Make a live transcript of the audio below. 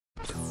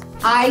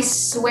I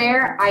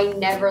swear I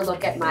never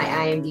look at my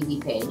IMDb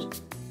page.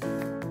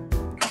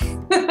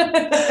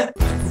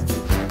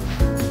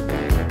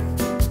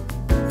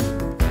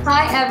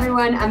 Hi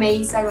everyone, I'm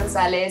Eiza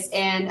González,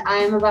 and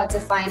I'm about to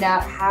find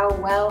out how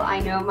well I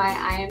know my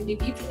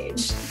IMDb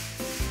page.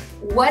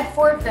 What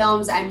 4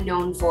 films I'm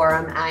known for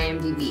on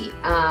IMDb?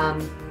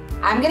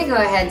 I'm gonna go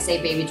ahead and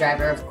say Baby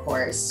Driver, of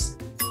course.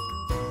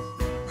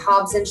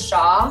 Hobbs and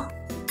Shaw.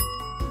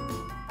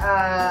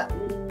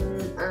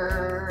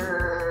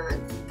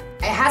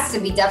 It has to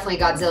be definitely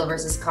Godzilla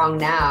vs. Kong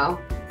now.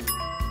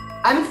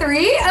 I'm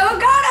 3? Oh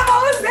God, I'm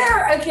almost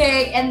there.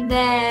 Okay, and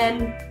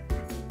then,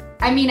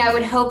 I mean, I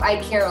would hope I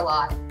Care a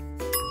Lot.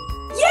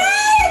 Yay,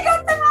 I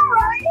got them all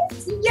right.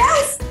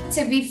 Yes.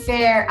 To be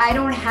fair, I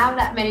don't have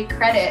that many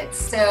credits,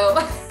 so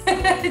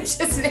it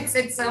just makes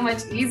it so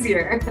much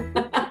easier.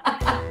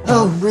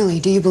 Oh, really?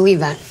 Do you believe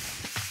that?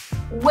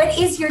 What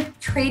is your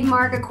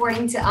trademark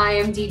according to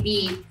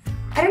IMDb?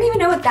 I don't even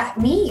know what that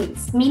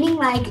means. Meaning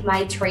like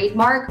my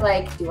trademark,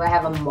 like do I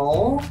have a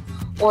mole?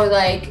 Or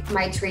like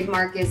my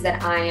trademark is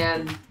that I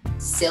am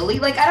silly?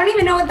 Like I don't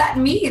even know what that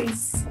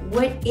means.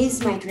 What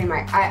is my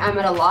trademark? I'm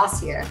at a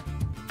loss here.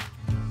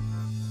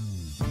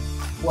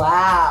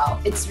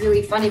 Wow, it's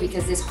really funny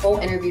because this whole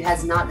interview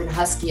has not been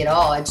husky at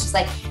all. It's just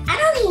like, I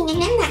don't even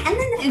know that. And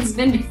then it's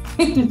been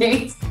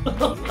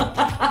nasal.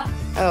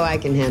 Oh, I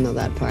can handle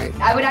that part.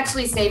 I would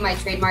actually say my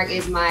trademark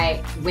is my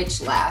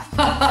witch laugh.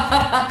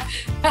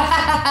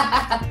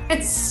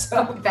 It's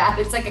so bad.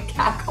 It's like a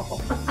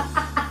cackle.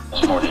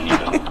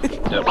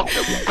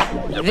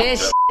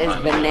 This is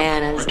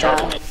bananas,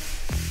 dog.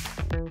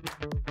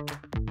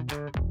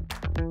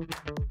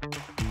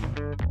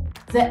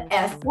 The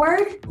F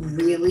word?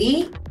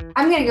 Really?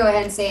 I'm gonna go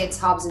ahead and say it's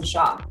Hobbs and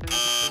Shaw.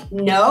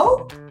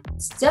 No?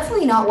 It's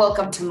definitely not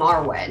Welcome to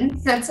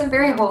Marwen. That's a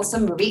very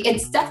wholesome movie.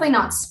 It's definitely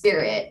not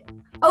Spirit.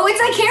 Oh,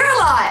 it's I Care a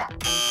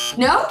Lot.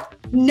 No?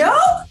 No?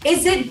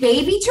 Is it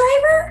Baby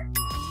Driver?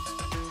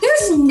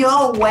 There's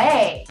no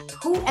way.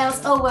 Who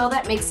else? Oh, well,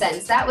 that makes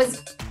sense. That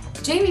was,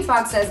 Jamie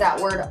Foxx says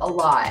that word a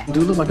lot. You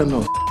do look like I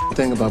know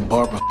thing about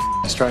Barbara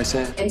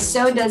Streisand. And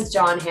so does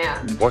John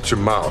Hamm. Watch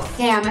your mouth.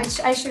 Damn,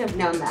 I should have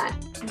known that.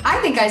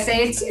 I think I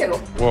say it too.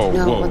 Whoa,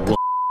 No, whoa, what the whoa.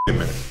 Wait a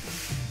minute.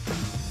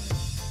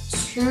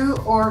 True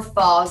or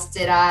false,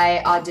 did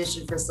I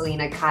audition for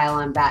Selena Kyle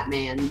on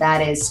Batman?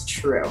 That is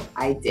true,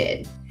 I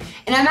did.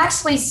 And I'm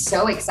actually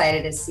so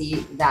excited to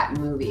see that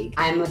movie.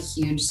 I'm a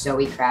huge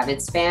Zoe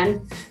Kravitz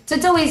fan. So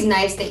it's always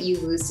nice that you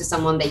lose to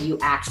someone that you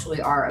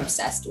actually are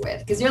obsessed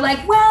with. Because you're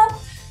like, well,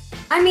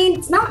 I mean,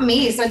 it's not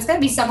me, so it's gonna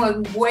be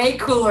someone way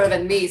cooler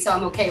than me, so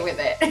I'm okay with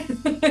it.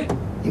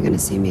 You're gonna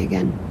see me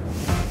again.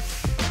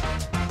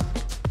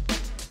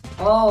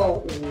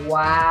 Oh,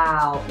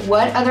 wow.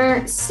 What other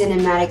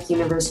cinematic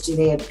universe do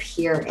they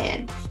appear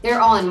in?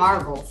 They're all in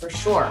Marvel, for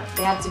sure.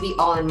 They have to be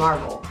all in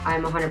Marvel.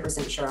 I'm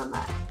 100% sure on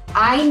that.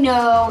 I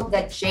know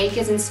that Jake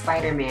is in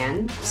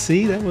Spider-Man.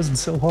 See, that wasn't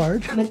so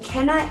hard.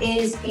 McKenna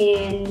is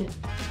in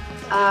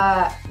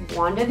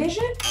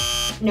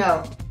WandaVision?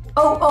 No.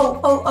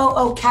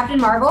 Oh, Captain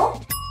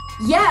Marvel?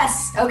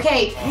 Yes,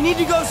 okay. You need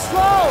to go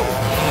slow!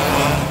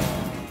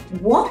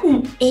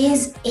 One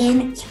is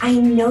in, I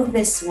know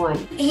this one.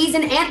 He's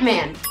an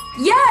Ant-Man.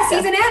 Yes,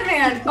 he's an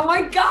Ant-Man. Oh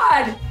my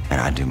God.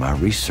 And I do my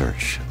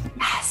research.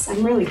 Yes,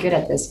 I'm really good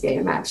at this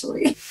game,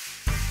 actually.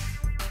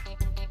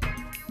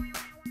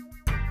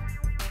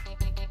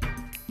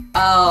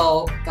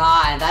 Oh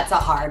God, that's a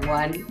hard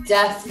one.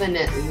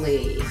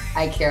 Definitely,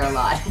 I Care a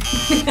Lot.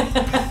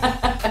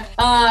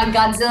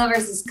 Godzilla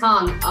vs.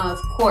 Kong, of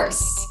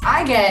course.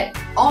 I get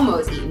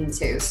almost eaten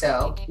too,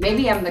 so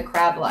maybe I'm the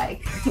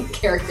crab-like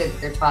character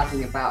that they're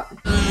talking about.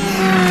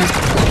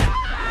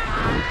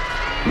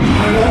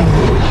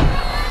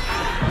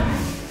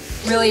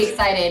 Really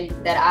excited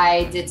that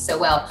I did so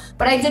well,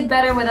 but I did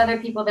better with other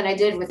people than I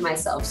did with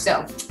myself.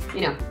 So,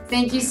 you know,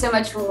 thank you so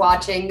much for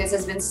watching. This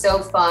has been so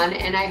fun,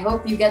 and I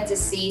hope you get to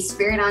see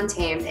Spirit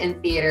Untamed in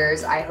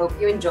theaters. I hope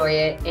you enjoy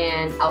it,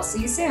 and I'll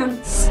see you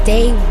soon.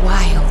 Stay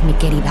wild, mi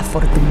querida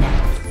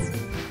Fortuna.